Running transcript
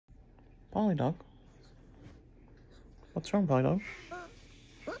Polly dog. What's wrong, Polly dog?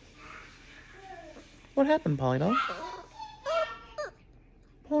 What happened, Polly dog?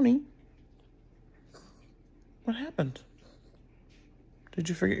 Pony? What happened? Did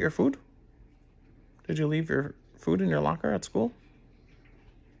you forget your food? Did you leave your food in your locker at school?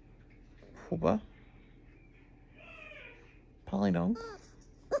 Poopa? Polly dog?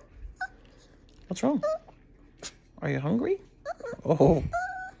 What's wrong? Are you hungry? Oh,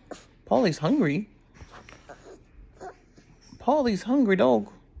 Polly's hungry. Polly's hungry dog.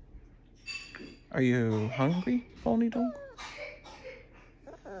 Are you hungry, Pony dog?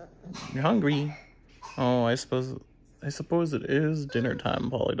 You're hungry. Oh, I suppose it is dinner time,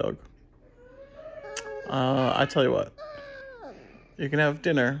 Polly dog. I tell you what. You can have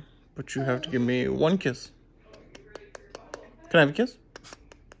dinner, but you have to give me one kiss. Can I have a kiss?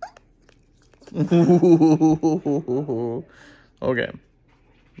 Okay.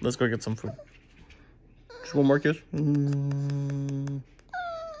 Let's go get some food. Just one more kiss.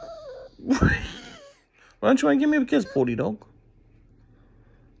 Why don't you want to give me a kiss, Pony dog?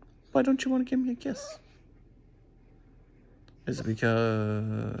 Why don't you want to give me a kiss? Is it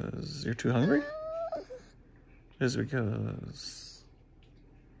because you're too hungry? Is it because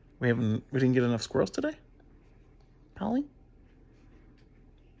we didn't get enough squirrels today? Polly?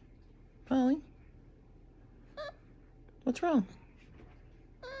 Polly? What's wrong?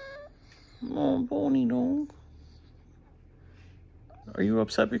 Oh, Pony dog. Are you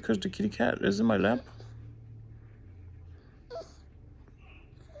upset because the kitty cat is in my lap?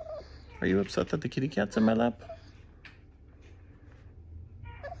 Are you upset that the kitty cat's in my lap?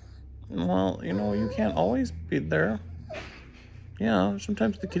 Well, you know, you can't always be there. Yeah,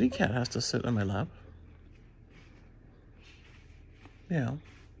 sometimes the kitty cat has to sit in my lap. Yeah.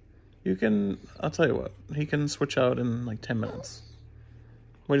 You can, I'll tell you what, he can switch out in like 10 minutes.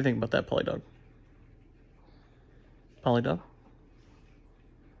 What do you think about that, Polly dog? Polly dog?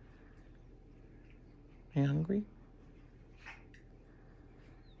 Are you hungry?